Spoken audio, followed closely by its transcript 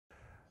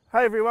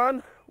Hey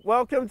everyone,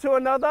 welcome to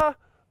another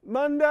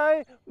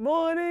Monday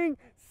Morning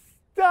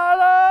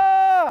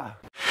Starter!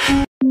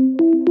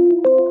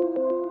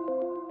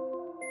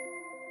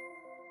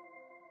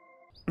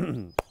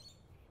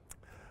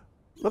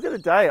 Look at the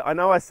day. I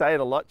know I say it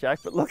a lot, Jack,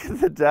 but look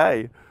at the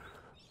day.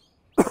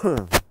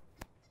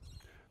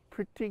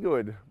 Pretty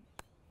good.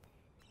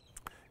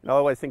 I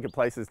always think of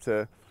places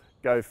to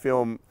go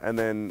film and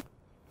then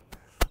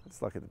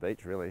it's like at the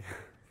beach really.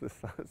 There's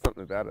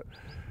something about it.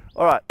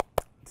 All right,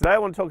 today I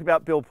want to talk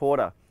about Bill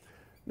Porter.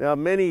 Now,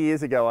 many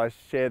years ago I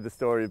shared the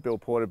story of Bill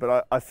Porter,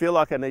 but I feel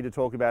like I need to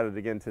talk about it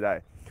again today.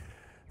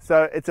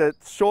 So it's a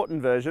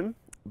shortened version,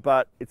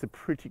 but it's a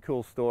pretty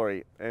cool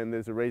story and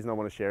there's a reason I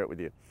want to share it with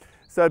you.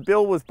 So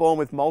Bill was born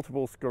with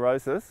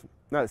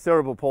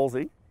cerebral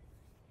palsy.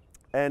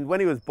 And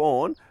when he was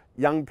born,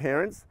 young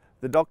parents,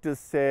 the doctors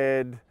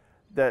said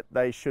that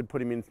they should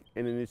put him in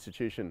an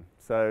institution.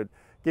 So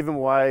give him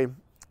away,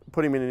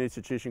 put him in an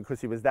institution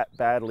because he was that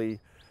badly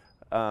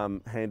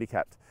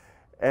handicapped.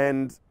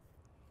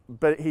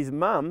 But his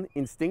mum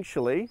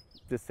instinctually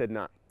just said,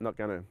 no, not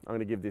gonna. I'm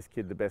gonna give this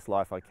kid the best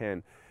life I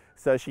can.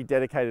 So she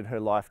dedicated her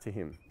life to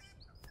him.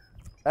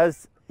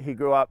 As he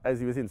grew up, as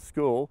he was in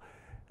school,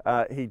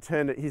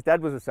 his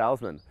dad was a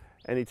salesman,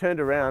 and he turned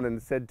around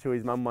and said to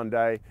his mum one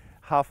day,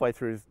 halfway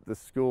through the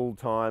school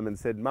time, and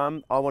said,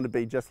 "Mum, I want to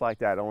be just like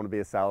Dad. I want to be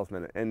a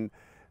salesman." And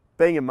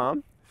being a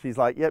mum, she's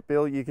like, "Yep,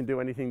 Bill, you can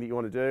do anything that you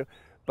want to do."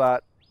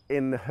 But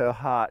in her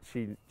heart,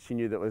 she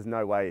knew there was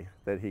no way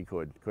that he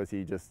could, because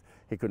he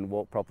couldn't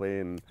walk properly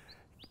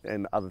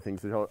and other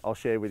things that I'll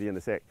share with you in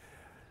a sec.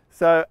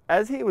 So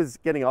as he was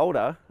getting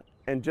older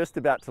and just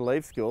about to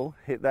leave school,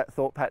 that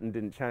thought pattern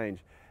didn't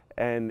change.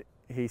 And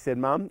he said,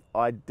 "Mum,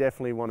 I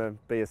definitely want to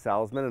be a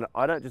salesman, and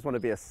I don't just want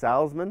to be a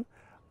salesman,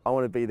 I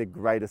want to be the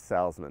greatest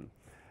salesman."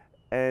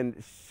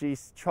 And she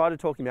tried to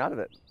talk him out of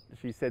it.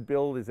 She said,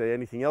 "Bill, is there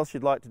anything else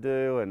you'd like to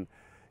do?" And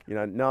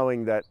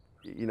knowing that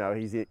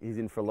he's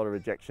in for a lot of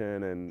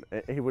rejection and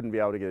he wouldn't be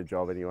able to get a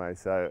job anyway.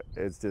 So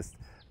it's just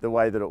the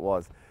way that it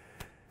was.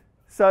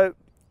 So,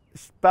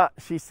 but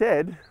she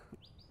said,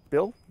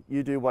 "Bill,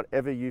 you do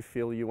whatever you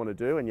feel you want to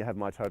do and you have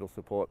my total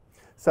support."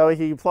 So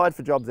he applied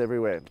for jobs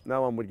everywhere.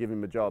 No one would give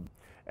him a job.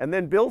 And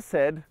then Bill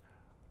said,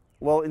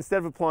 well, instead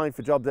of applying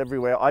for jobs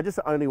everywhere, I just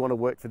only want to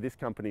work for this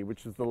company,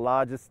 which is the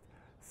largest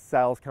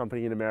sales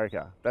company in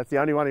America. That's the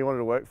only one he wanted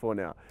to work for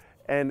now.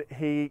 And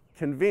he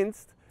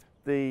convinced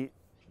the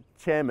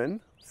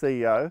chairman,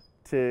 CEO,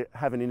 to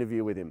have an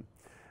interview with him.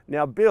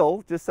 Now,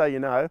 Bill, just so you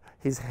know,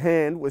 his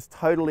hand was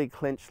totally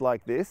clenched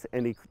like this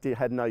and he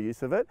had no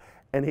use of it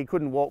and he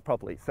couldn't walk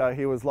properly. So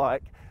he was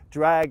like,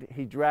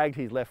 he dragged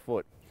his left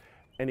foot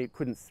and he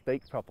couldn't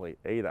speak properly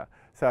either.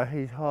 So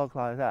he talked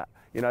like that,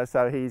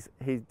 so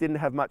he didn't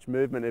have much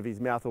movement of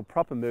his mouth or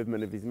proper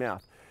movement of his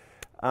mouth.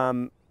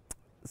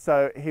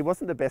 So he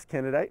wasn't the best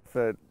candidate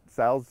for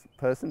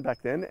salesperson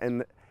back then.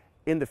 And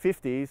in the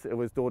 50s, it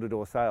was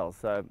door-to-door sales.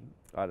 So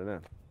I don't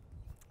know.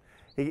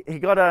 He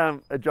got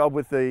a job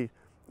with he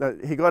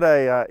got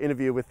a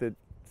interview with the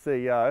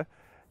CEO,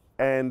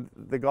 and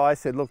the guy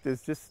said, "Look,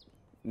 there's just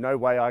no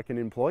way I can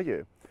employ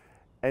you."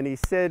 And he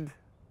said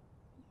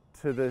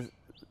to the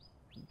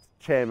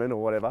chairman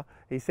or whatever,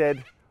 he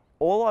said,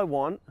 "All I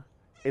want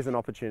is an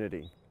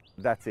opportunity.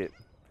 That's it.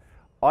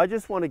 I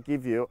just want to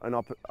give you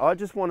I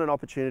just want an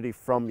opportunity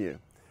from you.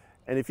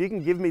 And if you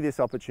can give me this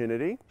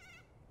opportunity,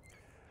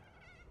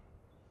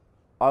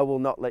 I will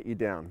not let you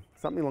down."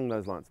 Something along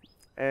those lines.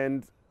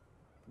 And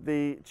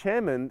the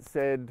chairman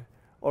said,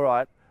 "All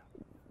right,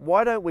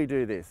 why don't we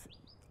do this?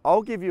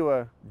 I'll give you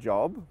a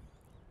job,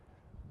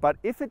 but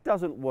if it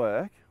doesn't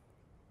work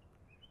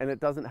and it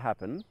doesn't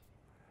happen,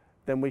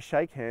 then we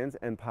shake hands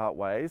and part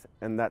ways,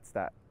 and that's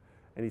that."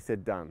 And he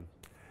said, "Done."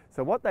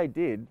 So what they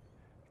did,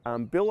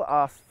 Bill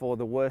asked for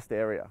the worst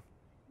area.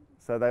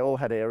 So they all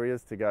had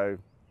areas to go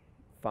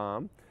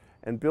farm.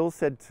 And Bill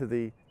said to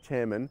the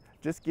chairman,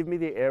 "Just give me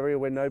the area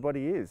where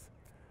nobody is,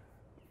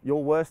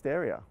 your worst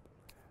area."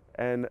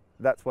 And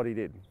that's what he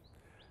did.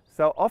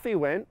 So off he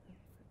went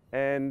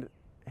and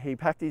he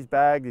packed his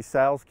bag, his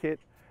sales kit,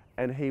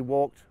 and he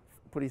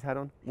put his hat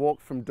on,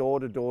 walked from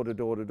door to door to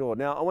door to door.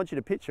 Now I want you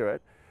to picture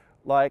it,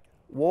 like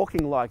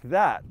walking like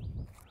that,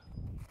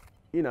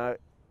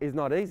 is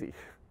not easy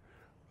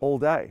all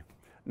day,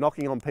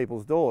 knocking on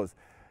people's doors.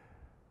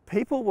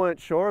 People weren't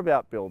sure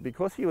about Bill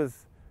because he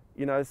was,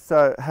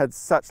 had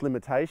such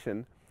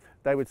limitation.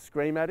 They would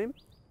scream at him,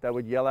 they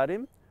would yell at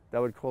him, they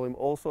would call him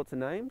all sorts of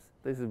names.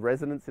 These are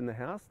residents in the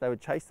house. They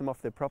would chase them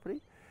off their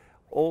property,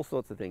 all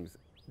sorts of things,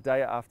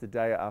 day after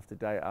day after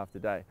day after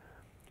day.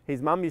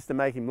 His mum used to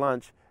make him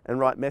lunch and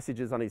write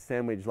messages on his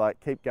sandwich like,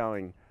 "Keep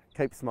going,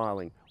 keep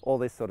smiling," all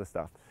this sort of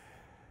stuff.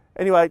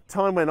 Anyway,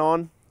 time went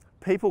on,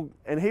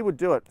 and he would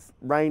do it,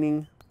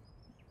 raining,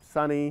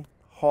 sunny,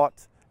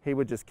 hot, he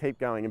would just keep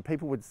going, and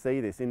people would see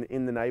this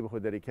in the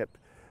neighborhood that he kept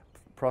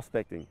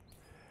prospecting.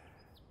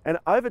 And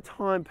over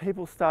time,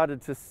 people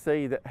started to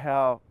see that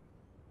how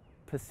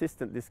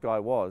persistent this guy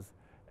was,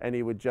 and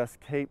he would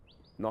just keep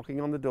knocking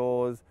on the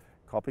doors,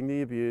 copping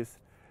the abuse.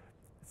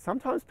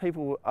 sometimes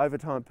people, over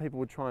time, people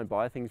would try and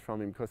buy things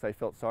from him because they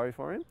felt sorry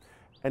for him,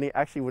 and he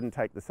actually wouldn't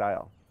take the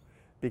sale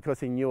because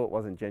he knew it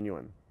wasn't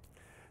genuine.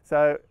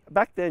 So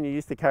back then you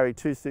used to carry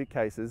 2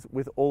 suitcases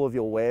with all of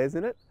your wares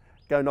in it,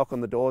 go knock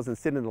on the doors and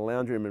sit in the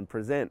lounge room and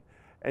present.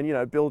 And you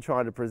know, Bill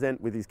trying to present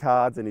with his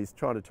cards and he's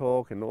trying to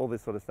talk and all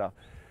this sort of stuff.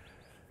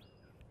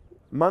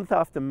 Month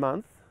after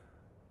month,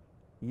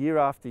 year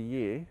after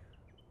year,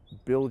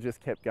 Bill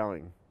just kept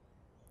going.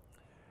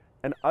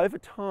 And over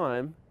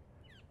time,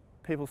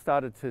 people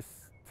started to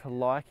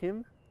like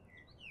him,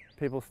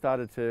 people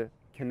started to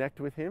connect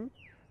with him,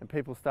 and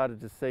people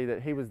started to see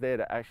that he was there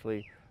to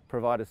actually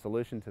provide a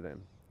solution to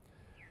them.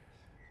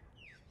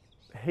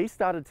 He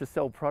started to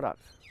sell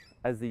product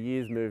as the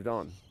years moved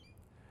on.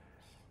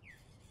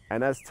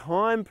 And as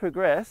time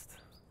progressed,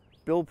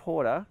 Bill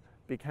Porter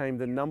became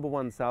the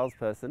 #1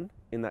 salesperson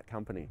in that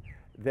company.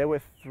 There were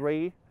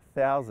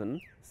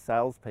 3,000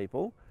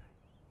 salespeople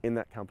in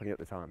that company at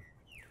the time.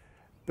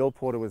 Bill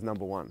Porter was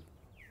 #1.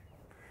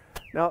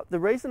 Now, the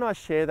reason I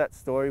share that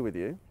story with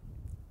you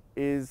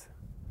is,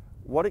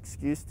 what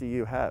excuse do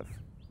you have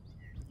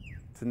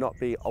to not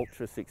be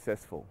ultra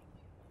successful?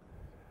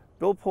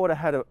 Bill Porter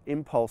had an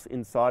impulse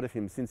inside of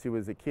him since he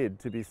was a kid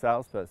to be a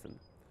salesperson.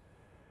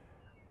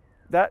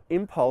 That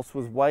impulse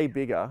was way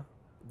bigger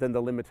than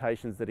the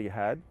limitations that he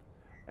had,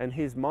 and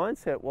his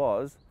mindset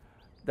was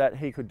that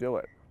he could do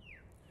it.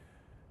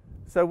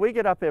 So we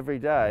get up every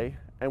day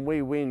and we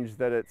whinge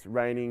that it's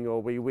raining,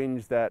 or we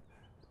whinge that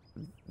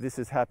this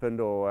has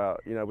happened, or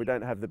you know, we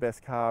don't have the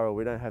best car, or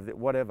we don't have the,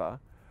 whatever.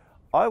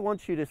 I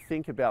want you to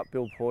think about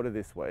Bill Porter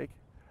this week,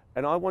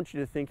 and I want you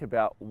to think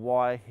about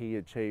why he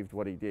achieved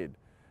what he did.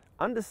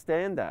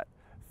 Understand that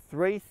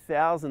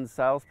 3,000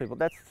 salespeople,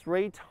 that's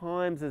 3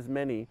 times as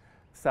many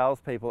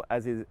salespeople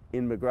as is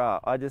in McGrath.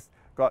 I just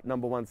got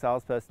 #1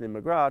 salesperson in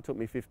McGrath, it took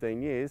me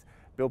 15 years.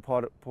 Bill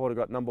Porter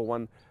got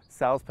 #1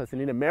 salesperson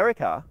in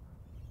America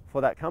for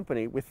that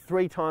company with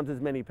 3 times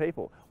as many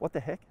people. What the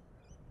heck?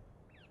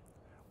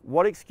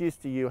 What excuse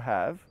do you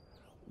have?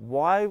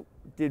 Why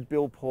did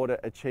Bill Porter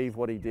achieve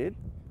what he did?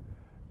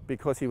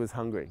 Because he was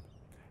hungry.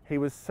 He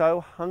was so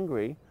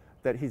hungry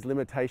that his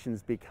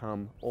limitations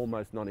become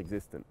almost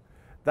non-existent.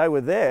 They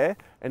were there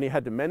and he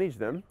had to manage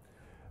them,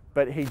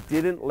 but he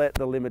didn't let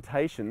the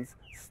limitations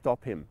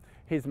stop him.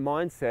 His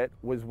mindset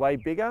was way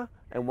bigger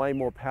and way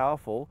more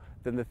powerful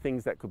than the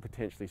things that could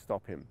potentially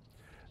stop him.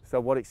 So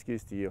what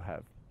excuse do you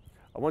have?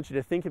 I want you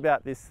to think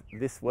about this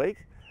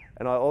week,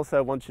 and I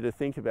also want you to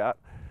think about,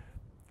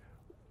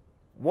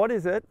 what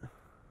is it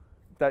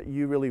that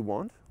you really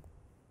want?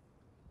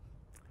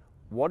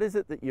 What is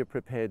it that you're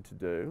prepared to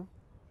do?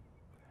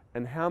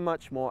 And how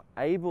much more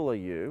able are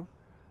you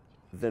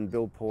than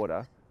Bill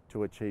Porter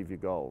to achieve your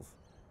goals?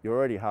 You're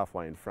already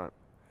halfway in front.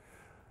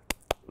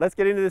 Let's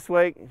get into this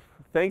week.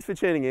 Thanks for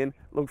tuning in.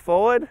 Look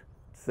forward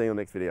to seeing you on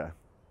the next video.